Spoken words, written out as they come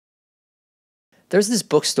There's this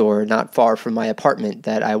bookstore not far from my apartment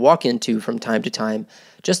that I walk into from time to time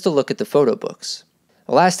just to look at the photo books.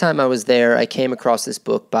 The last time I was there, I came across this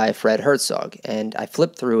book by Fred Herzog, and I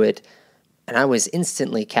flipped through it, and I was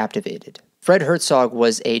instantly captivated. Fred Herzog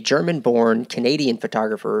was a German-born Canadian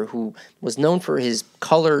photographer who was known for his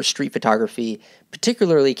color street photography,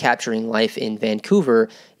 particularly capturing life in Vancouver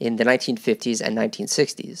in the 1950s and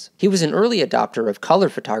 1960s. He was an early adopter of color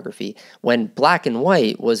photography when black and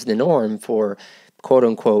white was the norm for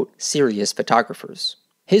quote-unquote serious photographers.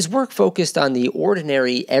 His work focused on the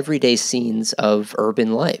ordinary, everyday scenes of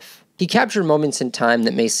urban life. He captured moments in time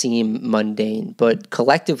that may seem mundane, but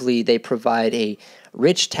collectively they provide a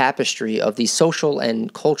rich tapestry of the social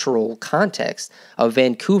and cultural context of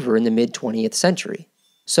Vancouver in the mid-20th century.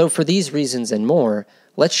 So for these reasons and more,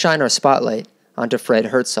 let's shine our spotlight onto Fred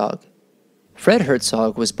Herzog. Fred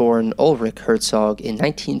Herzog was born Ulrich Herzog in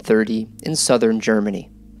 1930 in southern Germany.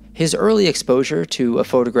 His early exposure to a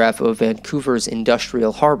photograph of Vancouver's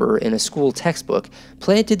industrial harbor in a school textbook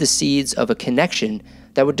planted the seeds of a connection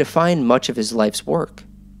that would define much of his life's work.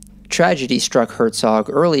 Tragedy struck Herzog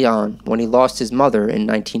early on when he lost his mother in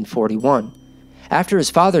 1941. After his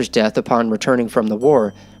father's death upon returning from the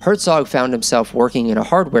war, Herzog found himself working in a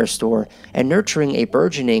hardware store and nurturing a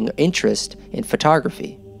burgeoning interest in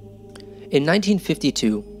photography. In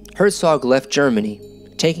 1952, Herzog left Germany,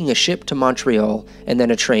 taking a ship to Montreal and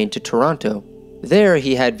then a train to Toronto. There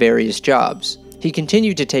he had various jobs. He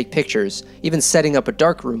continued to take pictures, even setting up a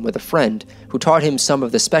darkroom with a friend who taught him some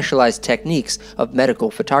of the specialized techniques of medical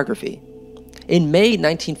photography. In May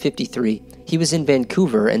 1953, he was in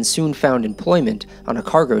Vancouver and soon found employment on a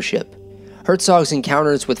cargo ship. Herzog's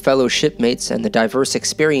encounters with fellow shipmates and the diverse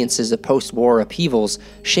experiences of post-war upheavals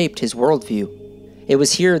shaped his worldview. It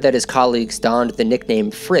was here that his colleagues donned the nickname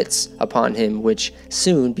Fritz upon him, which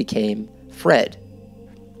soon became Fred.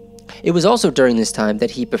 It was also during this time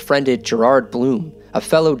that he befriended Gerard Blum, a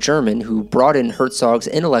fellow German who broadened Herzog's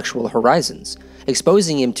intellectual horizons,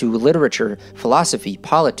 exposing him to literature, philosophy,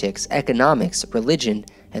 politics, economics, religion,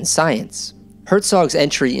 and science. Herzog's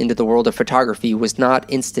entry into the world of photography was not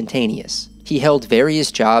instantaneous. He held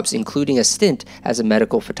various jobs, including a stint as a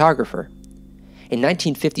medical photographer. In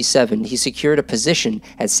 1957, he secured a position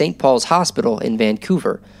at St. Paul's Hospital in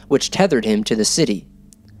Vancouver, which tethered him to the city.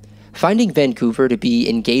 Finding Vancouver to be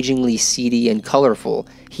engagingly seedy and colorful,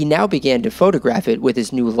 he now began to photograph it with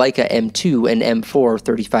his new Leica M2 and M4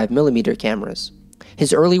 35mm cameras.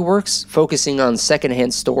 His early works, focusing on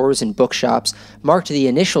secondhand stores and bookshops, marked the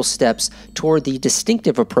initial steps toward the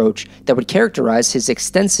distinctive approach that would characterize his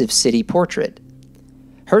extensive city portrait.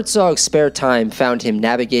 Herzog's spare time found him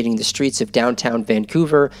navigating the streets of downtown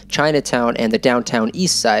Vancouver, Chinatown, and the downtown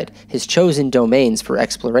East Side, his chosen domains for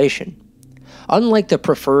exploration. Unlike the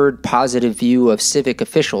preferred positive view of civic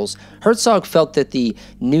officials, Herzog felt that the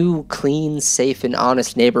new, clean, safe, and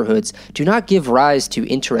honest neighborhoods do not give rise to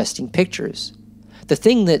interesting pictures. The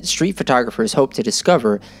thing that street photographers hope to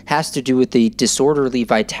discover has to do with the disorderly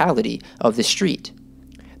vitality of the street.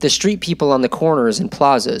 The street people on the corners and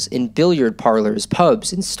plazas, in billiard parlors,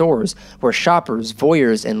 pubs, and stores, where shoppers,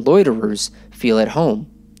 voyeurs, and loiterers feel at home.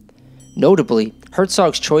 Notably,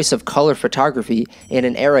 Herzog's choice of color photography in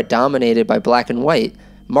an era dominated by black and white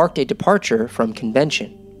marked a departure from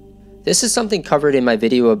convention. This is something covered in my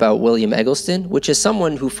video about William Eggleston, which is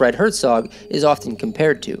someone who Fred Herzog is often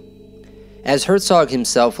compared to. As Herzog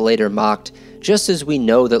himself later mocked, just as we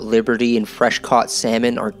know that liberty and fresh-caught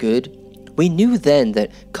salmon are good, we knew then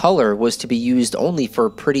that color was to be used only for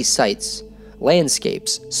pretty sights.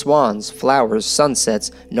 Landscapes, swans, flowers,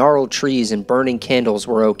 sunsets, gnarled trees, and burning candles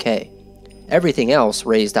were okay. Everything else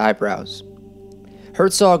raised eyebrows.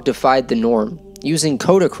 Herzog defied the norm, using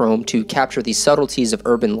Kodachrome to capture the subtleties of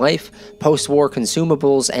urban life, post-war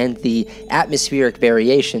consumables, and the atmospheric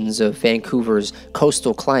variations of Vancouver's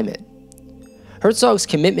coastal climate. Herzog's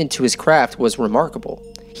commitment to his craft was remarkable.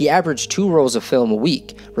 He averaged 2 rolls of film a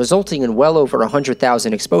week, resulting in well over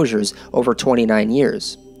 100,000 exposures over 29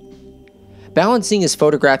 years. Balancing his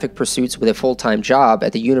photographic pursuits with a full-time job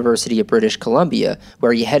at the University of British Columbia,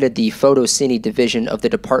 where he headed the Photocine division of the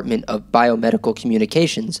Department of Biomedical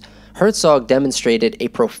Communications, Herzog demonstrated a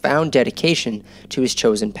profound dedication to his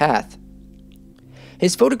chosen path.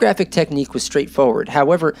 His photographic technique was straightforward.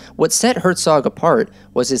 However, what set Herzog apart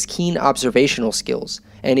was his keen observational skills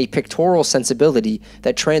and a pictorial sensibility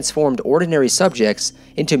that transformed ordinary subjects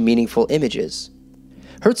into meaningful images.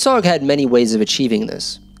 Herzog had many ways of achieving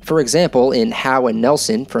this. For example, in Howe and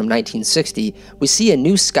Nelson from 1960, we see a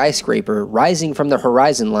new skyscraper rising from the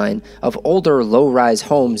horizon line of older low-rise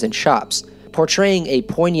homes and shops, portraying a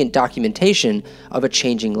poignant documentation of a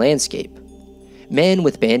changing landscape. Man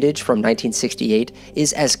with Bandage from 1968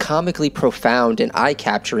 is as comically profound and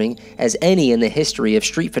eye-capturing as any in the history of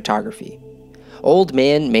street photography. Old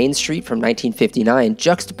Man Main Street from 1959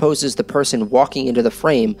 juxtaposes the person walking into the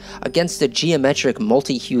frame against a geometric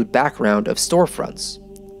multi-hued background of storefronts.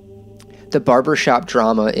 The barbershop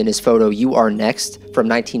drama in his photo You Are Next from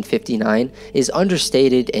 1959 is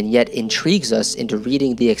understated and yet intrigues us into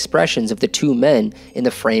reading the expressions of the two men in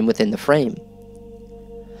the frame within the frame.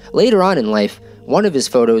 Later on in life, one of his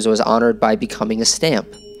photos was honored by becoming a stamp.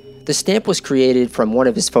 The stamp was created from one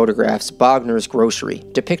of his photographs, Bogner's Grocery,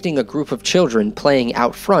 depicting a group of children playing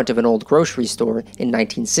out front of an old grocery store in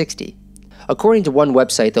 1960. According to one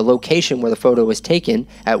website, the location where the photo was taken,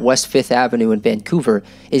 at West 5th Avenue in Vancouver,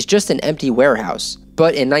 is just an empty warehouse.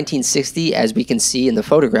 But in 1960, as we can see in the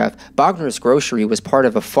photograph, Bogner's Grocery was part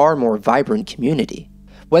of a far more vibrant community.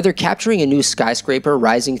 Whether capturing a new skyscraper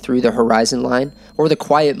rising through the horizon line, or the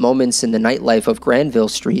quiet moments in the nightlife of Granville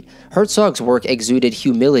Street, Herzog's work exuded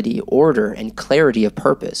humility, order, and clarity of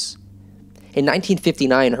purpose. In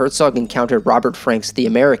 1959, Herzog encountered Robert Frank's The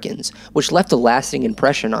Americans, which left a lasting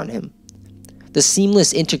impression on him. The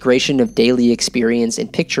seamless integration of daily experience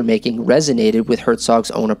and picture-making resonated with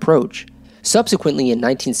Herzog's own approach. Subsequently, in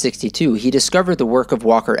 1962, he discovered the work of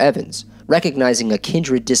Walker Evans, recognizing a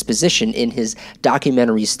kindred disposition in his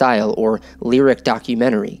documentary style, or lyric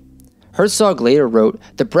documentary. Herzog later wrote,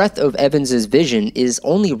 "The breadth of Evans's vision is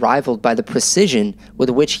only rivaled by the precision with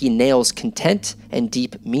which he nails content and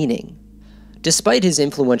deep meaning." Despite his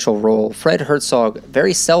influential role, Fred Herzog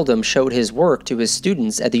very seldom showed his work to his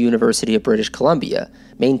students at the University of British Columbia,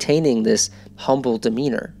 maintaining this humble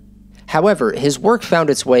demeanor. However, his work found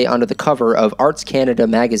its way onto the cover of Arts Canada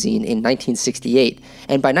magazine in 1968,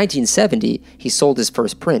 and by 1970, he sold his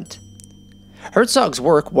first print. Herzog's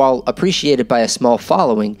work, while appreciated by a small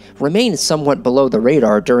following, remained somewhat below the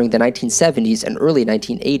radar during the 1970s and early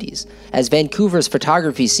 1980s, as Vancouver's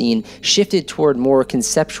photography scene shifted toward more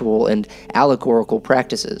conceptual and allegorical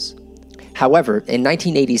practices. However, in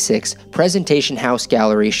 1986, Presentation House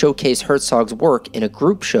Gallery showcased Herzog's work in a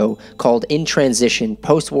group show called In Transition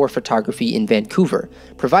Post-War Photography in Vancouver,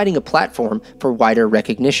 providing a platform for wider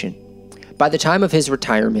recognition. By the time of his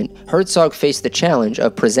retirement, Herzog faced the challenge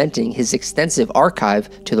of presenting his extensive archive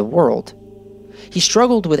to the world. He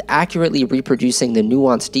struggled with accurately reproducing the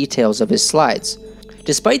nuanced details of his slides.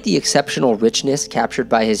 Despite the exceptional richness captured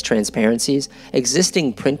by his transparencies,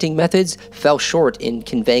 existing printing methods fell short in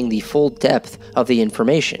conveying the full depth of the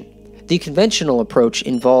information. The conventional approach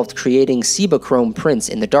involved creating sebachrome prints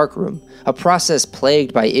in the darkroom, a process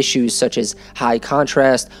plagued by issues such as high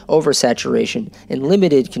contrast, oversaturation, and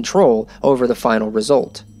limited control over the final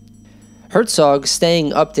result. Herzog,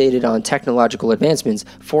 staying updated on technological advancements,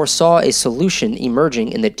 foresaw a solution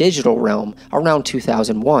emerging in the digital realm around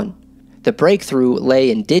 2001. The breakthrough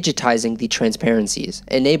lay in digitizing the transparencies,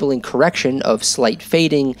 enabling correction of slight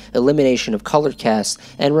fading, elimination of color casts,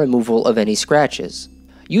 and removal of any scratches.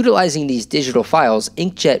 Utilizing these digital files,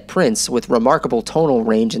 inkjet prints with remarkable tonal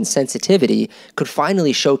range and sensitivity could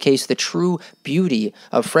finally showcase the true beauty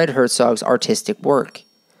of Fred Herzog's artistic work.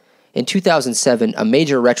 In 2007, a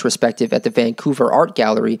major retrospective at the Vancouver Art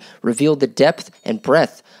Gallery revealed the depth and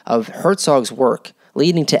breadth of Herzog's work,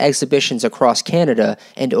 leading to exhibitions across Canada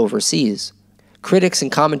and overseas. Critics and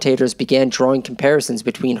commentators began drawing comparisons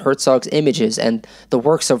between Herzog's images and the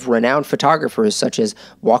works of renowned photographers such as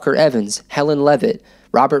Walker Evans, Helen Levitt,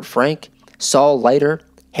 Robert Frank, Saul Leiter,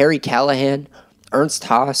 Harry Callahan, Ernst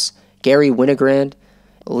Haas, Gary Winogrand,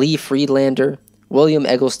 Lee Friedlander, William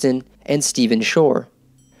Eggleston, and Stephen Shore.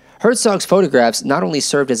 Herzog's photographs not only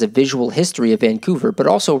served as a visual history of Vancouver, but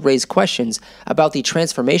also raised questions about the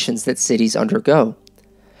transformations that cities undergo.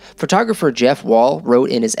 Photographer Jeff Wall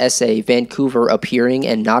wrote in his essay, Vancouver Appearing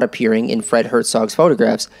and Not Appearing in Fred Herzog's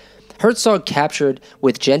Photographs, Herzog captured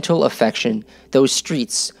with gentle affection those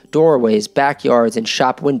streets, doorways, backyards, and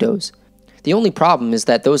shop windows. The only problem is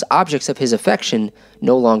that those objects of his affection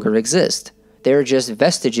no longer exist. They are just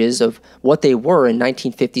vestiges of what they were in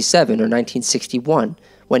 1957 or 1961,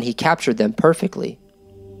 when he captured them perfectly.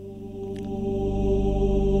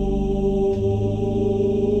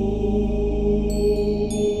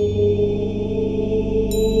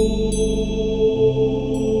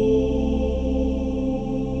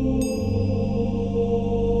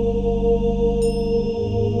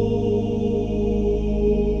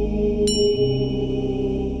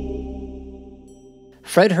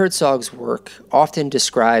 Fred Herzog's work, often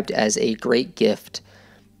described as a great gift,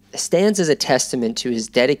 stands as a testament to his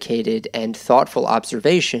dedicated and thoughtful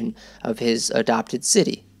observation of his adopted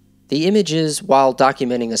city. The images, while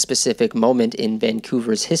documenting a specific moment in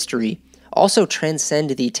Vancouver's history, also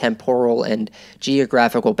transcend the temporal and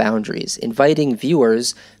geographical boundaries, inviting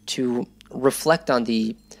viewers to reflect on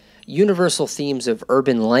the universal themes of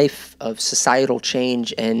urban life, of societal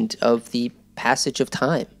change, and of the passage of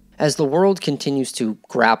time. As the world continues to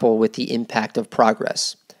grapple with the impact of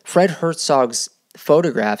progress, Fred Herzog's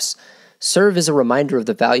photographs serve as a reminder of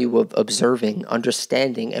the value of observing,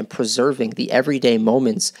 understanding, and preserving the everyday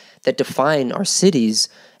moments that define our cities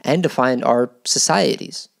and define our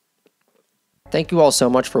societies. Thank you all so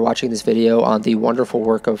much for watching this video on the wonderful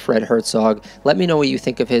work of Fred Herzog. Let me know what you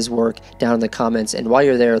think of his work down in the comments, and while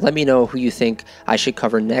you're there, let me know who you think I should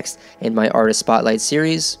cover next in my Artist Spotlight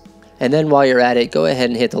series. And then while you're at it, go ahead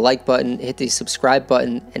and hit the like button, hit the subscribe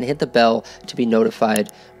button, and hit the bell to be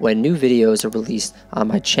notified when new videos are released on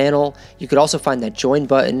my channel. You could also find that join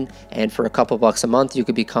button, and for a couple bucks a month, you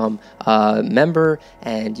could become a member,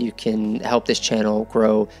 and you can help this channel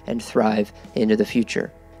grow and thrive into the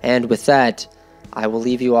future. And with that, I will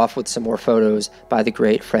leave you off with some more photos by the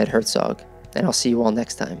great Fred Herzog, and I'll see you all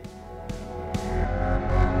next time.